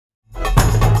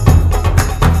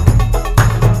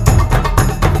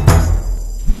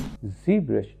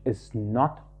ZBrush is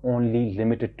not only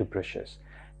limited to brushes.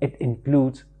 It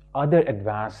includes other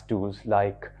advanced tools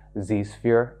like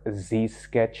ZSphere,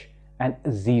 ZSketch, and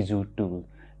ZZoo tool.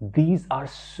 These are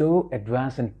so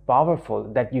advanced and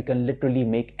powerful that you can literally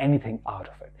make anything out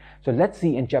of it. So let's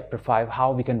see in chapter 5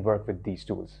 how we can work with these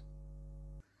tools.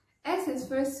 S is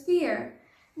for sphere.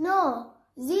 No,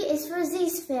 Z is for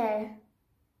ZSphere.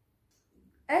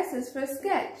 S is for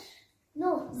sketch.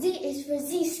 No, Z is for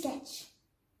ZSketch.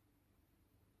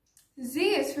 Z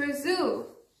is for zoo.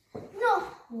 No.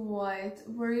 What?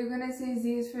 Were you gonna say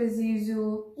Z is for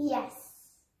ZZoo? Yes.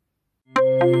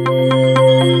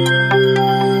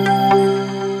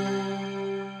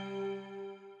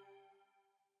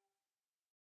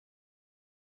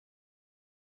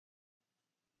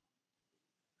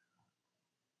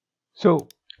 So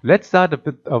let's start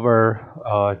with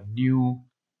our new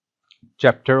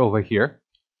chapter over here,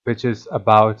 which is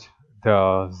about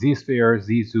the ZSphere,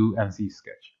 ZZoo, and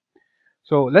ZSketch.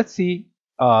 So let's see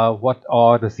what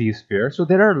are the ZSphere. So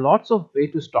there are lots of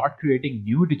ways to start creating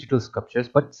new digital sculptures,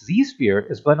 but ZSphere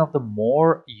is one of the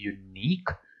more unique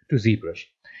to ZBrush.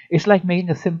 It's like making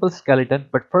a simple skeleton,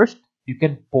 but first you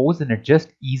can pose and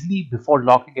adjust easily before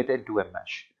locking it into a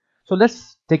mesh. So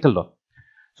let's take a look.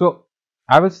 So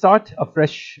I will start a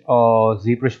fresh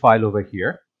ZBrush file over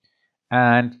here,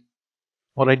 and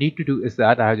what I need to do is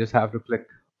that I just have to click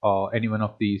any one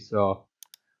of these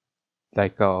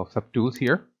subtools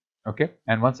here. Okay,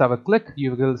 and once I have a click,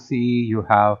 you will see you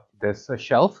have this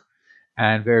shelf,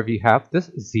 and where we have this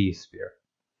ZSphere.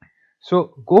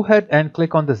 So go ahead and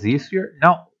click on the ZSphere.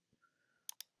 Now,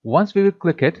 once we will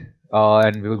click it,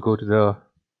 and we will go to the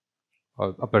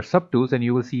upper subtools, and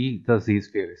you will see the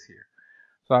ZSphere is here.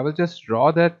 So I will just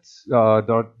draw that,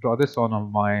 draw this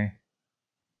on my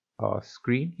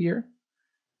screen here.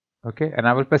 Okay, and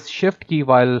I will press Shift key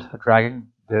while dragging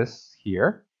this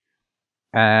here,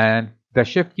 and the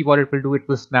Shift key, what it will do, it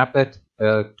will snap it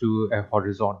to a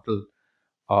horizontal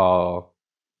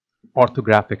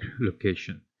orthographic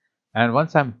location. And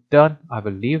once I'm done, I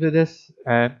will leave this,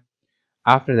 and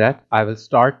after that I will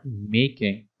start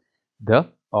making the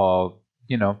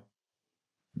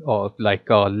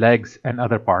legs and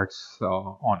other parts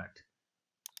on it.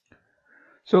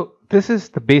 So this is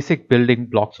the basic building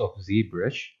blocks of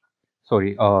ZBrush,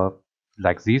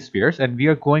 like ZSpheres, and we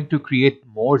are going to create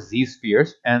more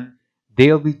ZSpheres, and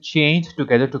they'll be chained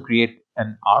together to create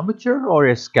an armature or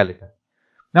a skeleton.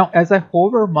 Now, as I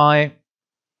hover my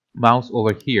mouse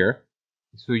over here,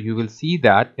 so you will see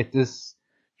that it is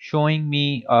showing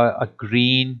me a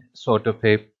green sort of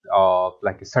a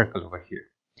like a circle over here.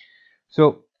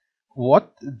 So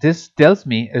what this tells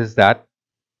me is that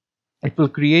it will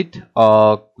create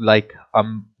like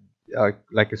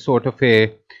a sort of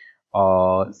a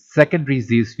secondary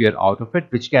Z-sphere out of it,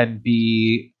 which can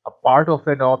be a part of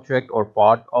an object or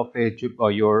part of a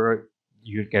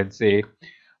you can say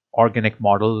organic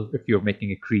model if you're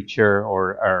making a creature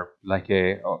or like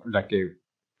a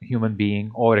human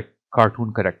being or a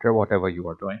cartoon character, whatever you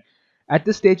are doing. At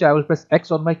this stage, I will press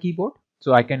X on my keyboard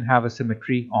so I can have a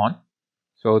symmetry on.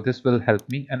 So this will help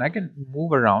me, and I can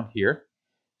move around here.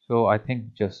 So I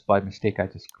think just by mistake I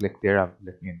just clicked there.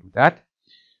 Let me do that.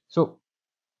 So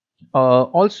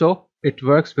also it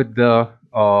works with the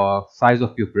size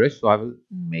of your brush. So I will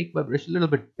make my brush a little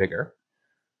bit bigger.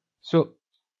 So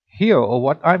here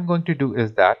what I'm going to do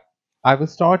is that I will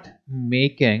start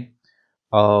making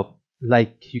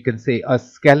like you can say a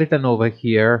skeleton over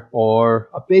here or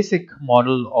a basic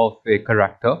model of a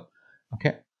character.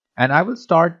 Okay, and I will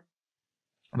start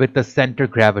with the center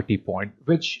gravity point,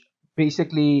 which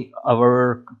basically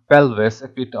our pelvis.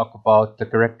 If we talk about the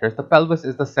characters, the pelvis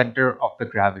is the center of the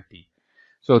gravity.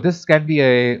 So this can be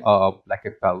a like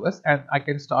a pelvis, and I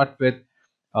can start with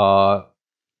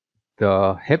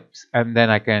the hips, and then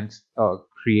I can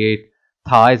create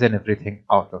thighs and everything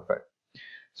out of it.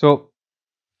 So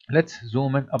let's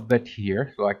zoom in a bit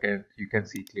here so you can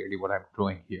see clearly what I'm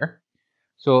drawing here.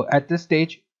 So at this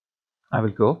stage I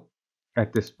will go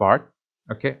at this part.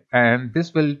 Okay, and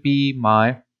this will be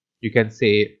my, you can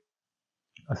say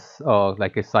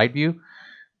like a side view.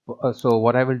 So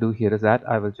what I will do here is that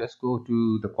I will just go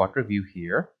to the quarter view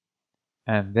here,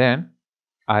 and then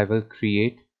I will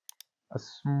create a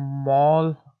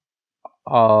small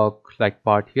like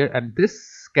part here, and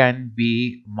this can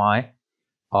be my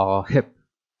hip.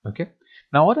 Okay,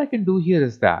 now what I can do here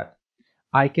is that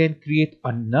I can create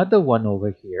another one over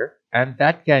here, and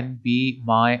that can be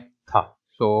my thigh.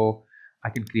 So I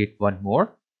can create one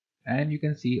more, and you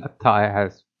can see a thigh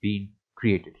has been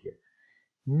created here.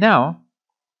 Now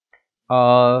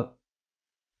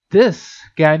this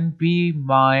can be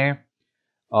my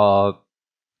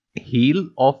heel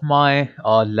of my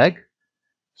leg.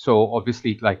 So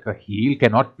obviously, like a heel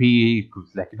cannot be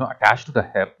like attached to the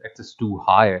hip. It is too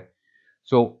high.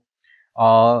 So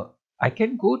I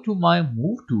can go to my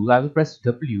move tool. I will press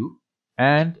W,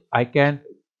 and I can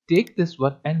take this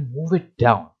one and move it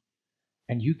down.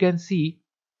 And you can see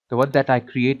the one that I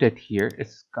created here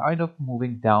is kind of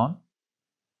moving down,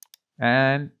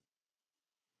 and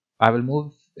I will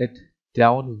move it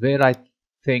down where I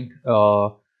think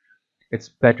it's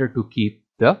better to keep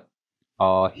the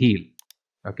heel.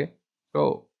 Okay,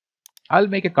 so I'll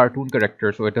make a cartoon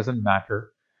character so it doesn't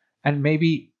matter, and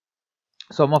maybe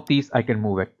some of these I can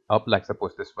move it up. Like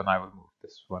suppose this one, I will move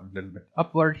this one a little bit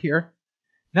upward here.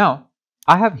 Now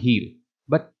I have heel,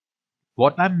 but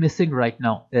what I'm missing right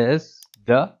now is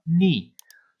the knee.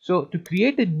 So to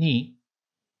create a knee,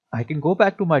 I can go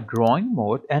back to my drawing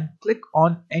mode and click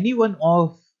on any one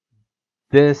of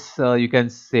this, you can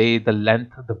say the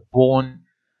length, the bone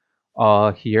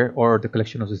here, or the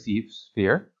collection of the Z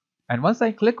sphere. And once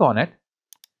I click on it,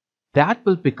 that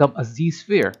will become a Z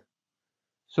sphere.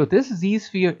 So this Z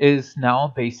sphere is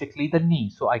now basically the knee.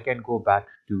 So I can go back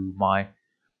to my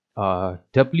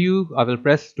W. I will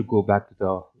press to go back to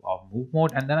the move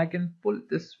mode, and then I can pull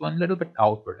this one a little bit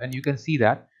outward, and you can see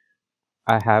that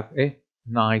I have a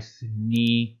nice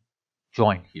knee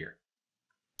joint here.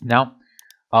 Now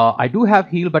I do have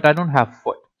heel, but I don't have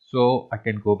foot. So I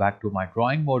can go back to my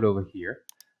drawing mode over here.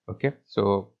 Okay,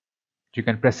 so you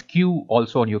can press Q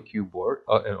also on your keyboard,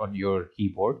 on your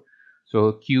keyboard.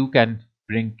 So Q can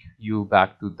bring you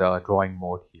back to the drawing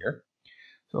mode here.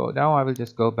 So now I will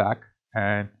just go back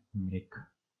and make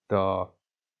the,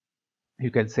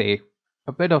 you can say,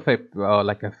 a bit of a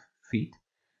like a feet.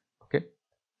 Okay,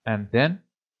 and then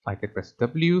I can press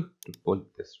W to pull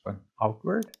this one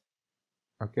outward.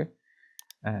 Okay,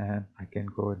 and I can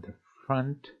go in the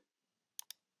front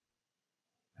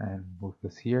and move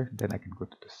this here. Then I can go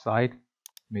to the side,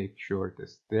 make sure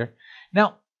this there.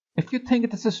 Now if you think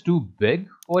this is too big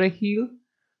for a heel,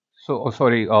 so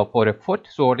for a foot,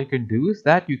 so what you can do is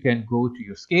that you can go to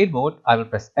your scale mode. I will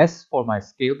press S for my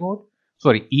scale mode,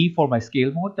 sorry, E for my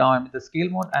scale mode. Now I'm in the scale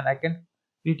mode, and I can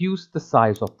reduce the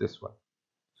size of this one,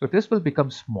 so this will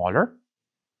become smaller.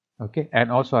 Okay,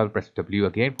 and also I'll press W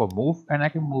again for move, and I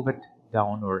can move it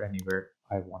down or anywhere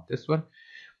I want this one.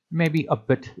 Maybe a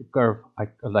bit curve,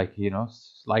 like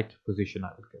slight position I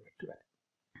will give it to it.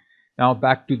 Now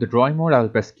back to the drawing mode, I will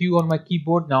press Q on my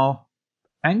keyboard. Now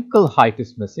ankle height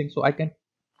is missing, so I can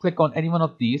click on any one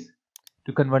of these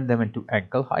to convert them into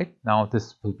ankle height. Now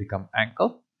this will become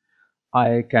ankle.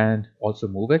 I can also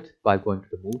move it by going to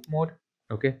the move mode.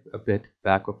 Okay, a bit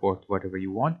back or forth, whatever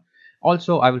you want.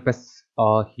 Also I will press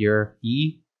here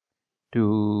E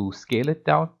to scale it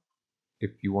down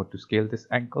if you want to scale this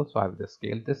ankle. So I will just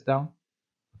scale this down.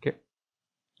 Okay,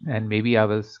 and maybe I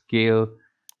will scale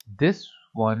this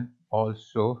one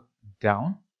also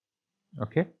down.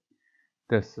 Okay,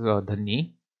 this the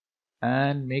knee,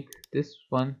 and make this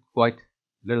one quite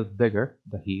a little bigger,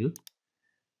 the heel.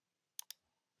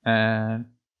 And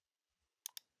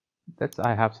that's,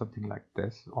 I have something like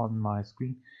this on my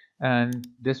screen, and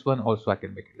this one also I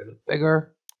can make it a little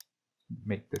bigger,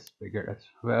 make this bigger as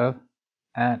well.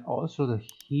 And also the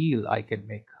heel I can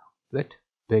make a bit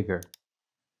bigger,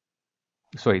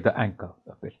 sorry, the ankle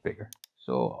a bit bigger.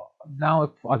 So now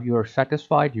if you're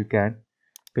satisfied, you can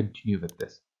continue with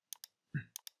this.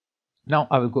 Now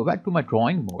I will go back to my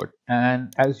drawing mode,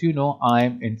 and as you know,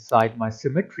 I'm inside my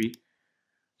symmetry.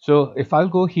 So if I'll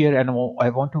go here and I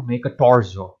want to make a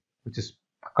torso which is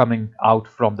coming out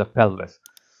from the pelvis.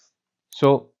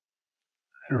 So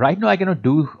right now I cannot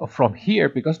do from here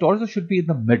because torso should be in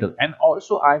the middle, and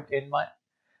also I'm in my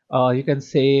you can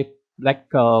say like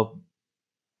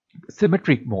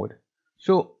symmetric mode.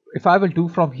 So if I will do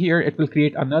from here, it will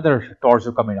create another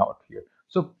torso coming out here.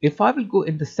 So if I will go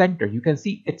in the center, you can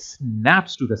see it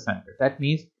snaps to the center. That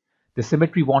means the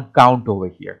symmetry won't count over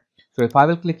here. So if I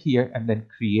will click here and then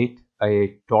create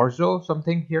a torso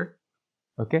something here,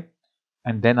 okay,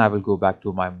 and then I will go back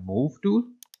to my move tool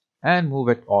and move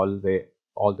it all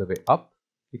the way up.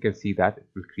 You can see that it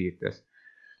will create this.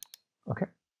 Okay,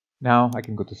 now I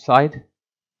can go to side,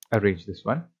 arrange this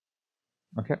one.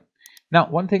 Okay, now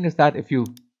one thing is that if you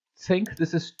think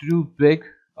this is too big,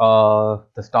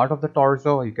 the start of the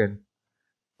torso, you can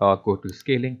go to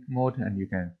scaling mode and you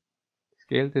can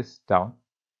scale this down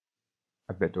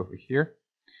a bit over here,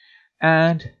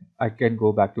 and I can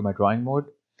go back to my drawing mode,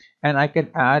 and I can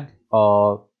add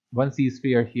one Z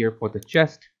sphere here for the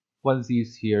chest, one Z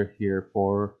sphere here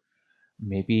for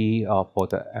maybe for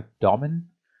the abdomen.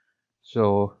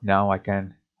 So now I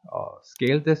can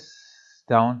scale this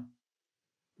down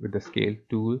with the scale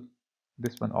tool.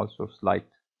 This one also slight,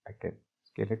 I can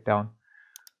scale it down,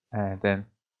 and then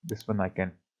this one I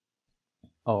can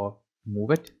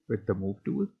move it with the move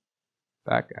tool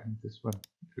back, and this one a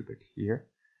little bit here.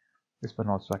 This one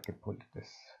also I can pull this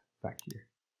back here.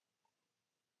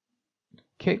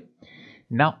 Okay,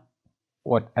 now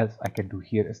what else I can do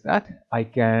here is that I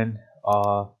can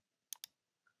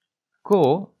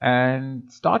go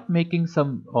and start making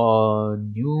some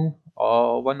new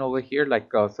one over here.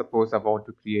 Like suppose I want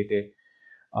to create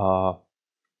a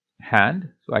hand,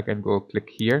 so I can go click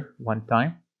here one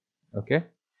time, okay,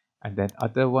 and then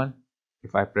other one,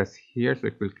 if I press here, so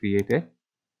it will create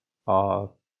a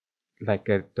like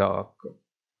a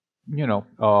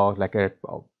like a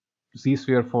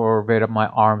Z-sphere for where my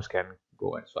arms can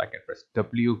go, and so I can press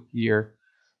W here.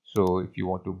 So if you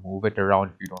want to move it around,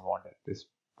 if you don't want at this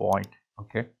point,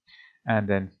 okay, and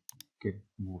then you can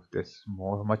move this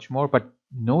much more. But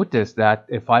notice that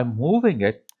if I'm moving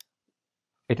it,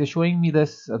 it is showing me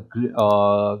this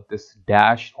this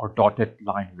dashed or dotted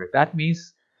line here. That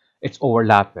means it's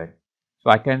overlapping. So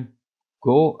I can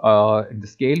go in the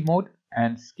scale mode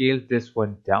and scale this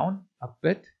one down a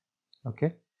bit,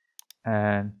 okay,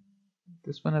 and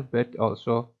this one a bit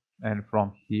also, and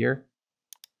from here,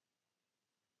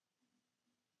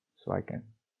 so I can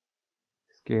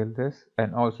scale this,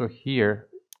 and also here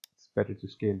it's better to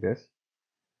scale this,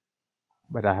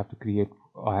 but I have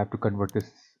to convert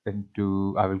this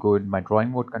into, I will go in my drawing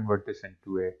mode, convert this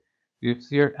into a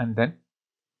ZSphere, and then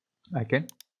I can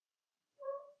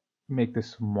make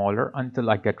this smaller until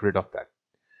I get rid of that.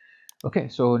 Okay,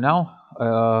 so now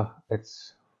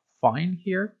it's fine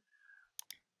here.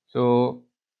 So,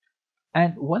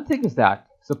 and one thing is that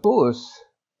suppose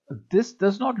this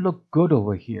does not look good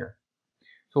over here.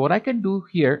 So what I can do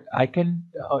here, I can,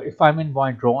 if I'm in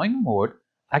my drawing mode,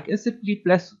 I can simply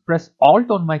press Alt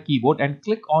on my keyboard and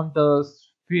click on the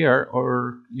sphere,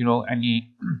 or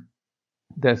any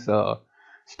this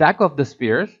stack of the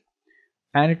spheres,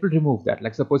 and it will remove that.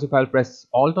 Like suppose if I'll press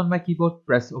Alt on my keyboard,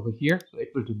 press over here, so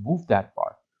it will remove that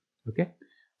part, okay,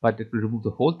 but it will remove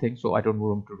the whole thing, so I don't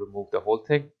want to remove the whole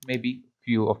thing, maybe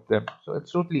few of them. So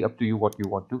it's totally up to you what you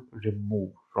want to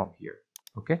remove from here,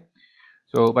 okay.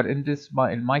 So but in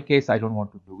my case, I don't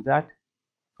want to do that,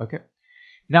 okay.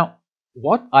 Now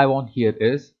what I want here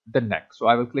is the neck, so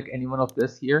I will click any one of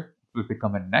this here, it will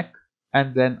become a neck,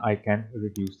 and then I can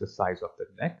reduce the size of the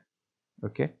neck,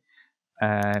 okay,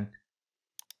 and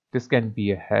this can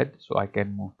be a head, so I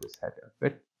can move this head a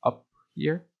bit up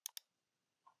here,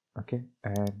 okay,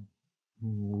 and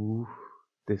move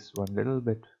this one a little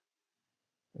bit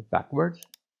backwards,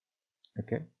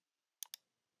 okay,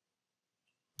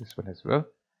 this one as well,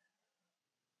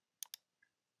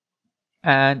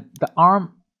 and the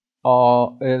arm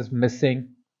is missing,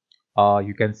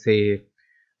 you can say,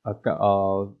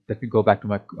 let me go back to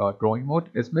my drawing mode,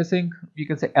 is missing, you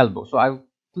can say elbow, so I'll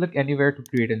click anywhere to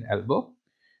create an elbow,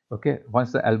 okay.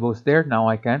 Once the elbow is there, now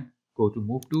I can go to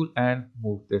move tool and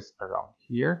move this around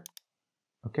here,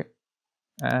 okay,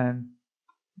 and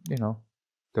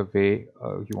the way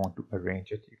you want to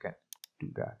arrange it, you can do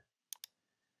that.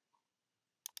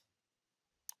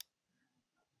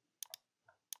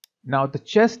 Now the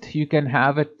chest, you can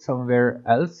have it somewhere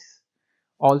else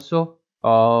also,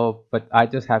 but I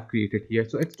just have created here,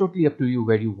 so it's totally up to you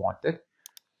where you want it,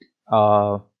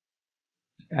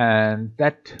 and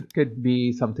that could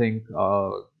be something,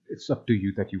 it's up to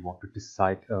you that you want to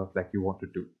decide, like you want to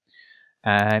do.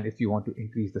 And if you want to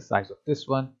increase the size of this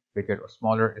one, bigger or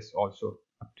smaller, is also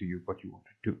up to you what you want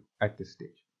to do at this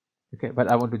stage, okay.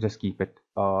 But I want to just keep it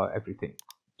everything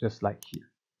just like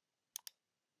here.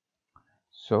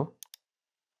 So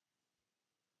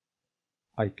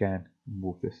I can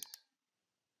move this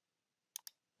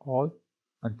all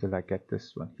until I get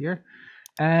this one here,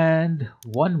 and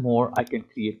one more I can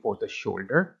create for the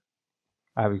shoulder.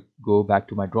 I will go back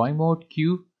to my drawing mode,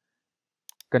 Q,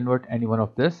 convert any one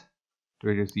of this to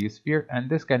a Z-sphere, and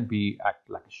this can be act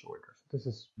like a shoulder. So this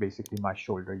is basically my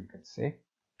shoulder, you can say,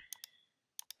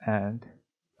 and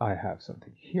I have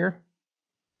something here,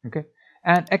 okay.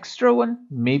 And extra one,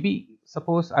 maybe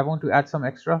suppose I want to add some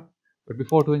extra, but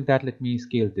before doing that, let me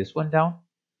scale this one down,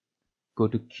 go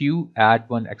to Q, add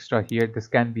one extra here. This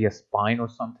can be a spine or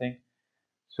something,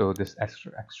 so this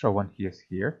extra one here is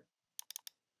here,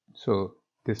 so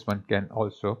this one can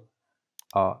also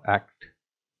act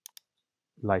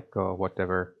like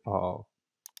whatever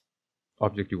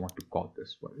object you want to call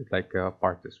this one, like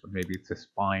part this one, maybe it's a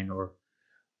spine, or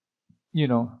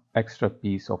extra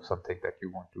piece of something that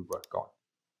you want to work on,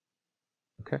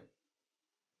 okay.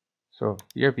 So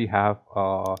here we have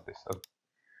this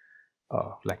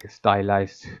like a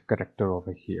stylized character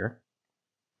over here.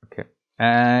 Okay,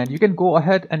 and you can go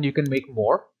ahead and you can make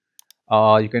more.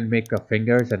 You can make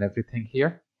fingers and everything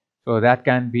here. So that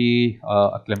can be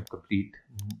a complete,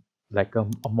 like a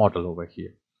model over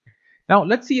here. Now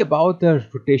let's see about the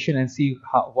rotation and see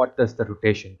what does the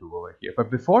rotation do over here. But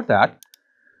before that,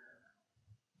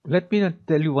 let me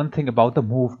tell you one thing about the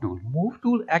move tool. Move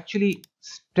tool actually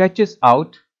stretches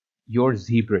out your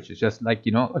ZBrush, just like,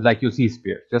 you know, like your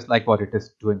ZSphere, just like what it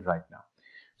is doing right now.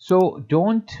 So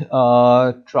don't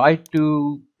try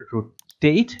to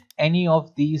rotate any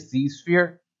of these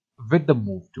ZSphere with the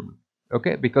move tool,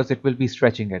 okay, because it will be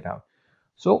stretching it out.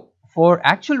 So for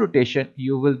actual rotation,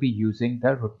 you will be using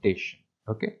the rotation.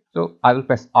 Okay, so I will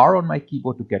press R on my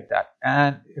keyboard to get that,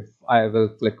 and if I will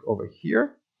click over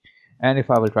here, and if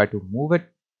I will try to move it,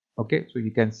 okay, so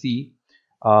you can see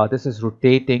this is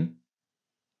rotating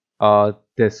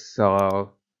this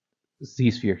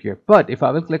Z-sphere here. But if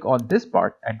I will click on this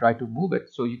part and try to move it,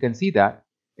 so you can see that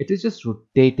it is just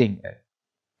rotating it.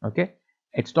 Okay,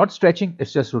 it's not stretching,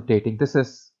 it's just rotating. This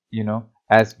is, you know,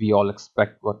 as we all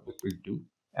expect what it will do,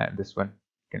 and this one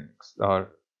can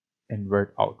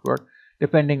invert outward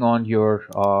depending on your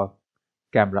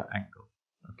camera angle.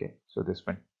 Okay, so this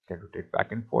one can rotate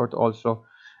back and forth also,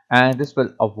 and this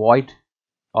will avoid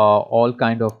all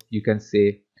kind of, you can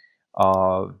say,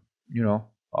 you know,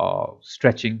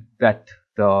 stretching that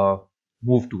the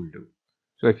move tool do.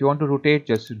 So if you want to rotate,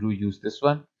 just use this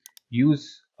one.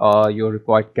 Use your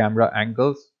required camera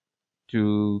angles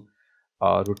to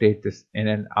rotate this in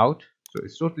and out. So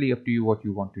it's totally up to you what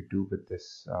you want to do with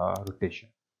this rotation.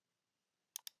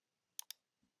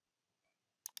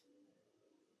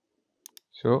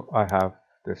 So I have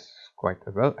this quite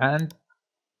well, and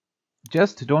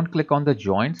just don't click on the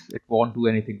joints. It won't do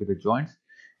anything with the joints.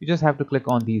 You just have to click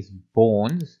on these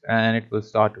bones and it will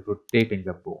start rotating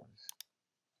the bones.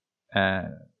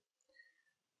 And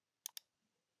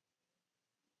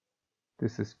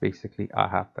this is basically, I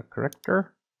have the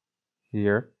corrector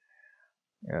here.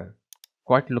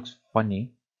 Quite looks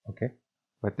funny, okay,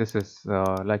 but this is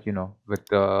like, you know, with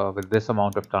this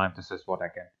amount of time, this is what I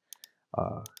can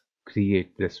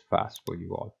create this fast for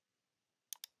you all.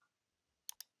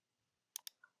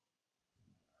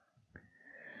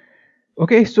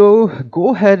 Okay, so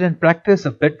go ahead and practice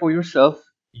a bit for yourself.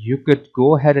 You could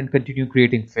go ahead and continue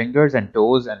creating fingers and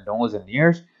toes and nose and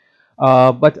ears,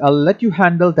 but I'll let you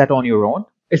handle that on your own.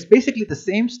 It's basically the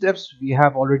same steps we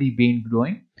have already been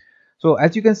doing. So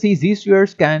as you can see,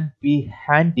 ZSpheres can be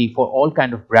handy for all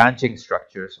kind of branching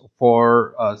structures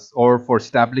for us, or for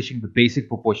establishing the basic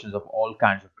proportions of all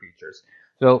kinds of creatures.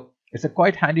 So it's a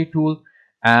quite handy tool,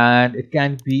 and it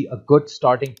can be a good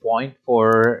starting point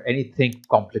for anything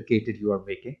complicated you are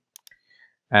making.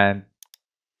 And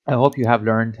I hope you have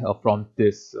learned from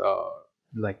this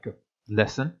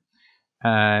lesson,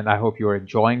 and I hope you're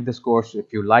enjoying this course.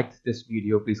 If you liked this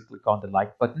video, please click on the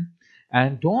like button,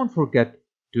 and don't forget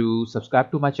to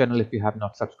subscribe to my channel if you have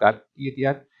not subscribed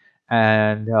yet,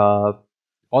 and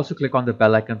also click on the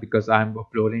bell icon, because I'm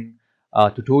uploading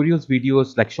tutorials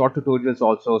videos, like short tutorials.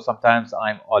 Also sometimes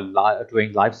I'm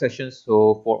doing live sessions,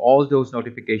 so for all those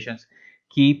notifications,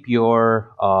 keep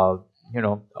your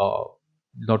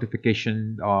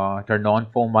notification turned on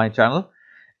for my channel,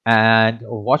 and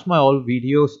watch my all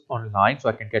videos online so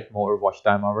I can get more watch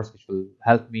time hours, which will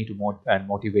help me to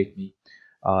motivate me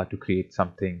to create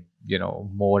something, you know,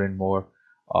 more and more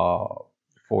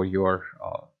for your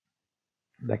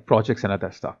like projects and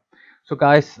other stuff. So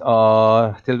guys,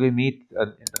 till we meet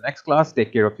in the next class,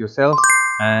 take care of yourselves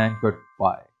and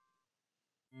goodbye.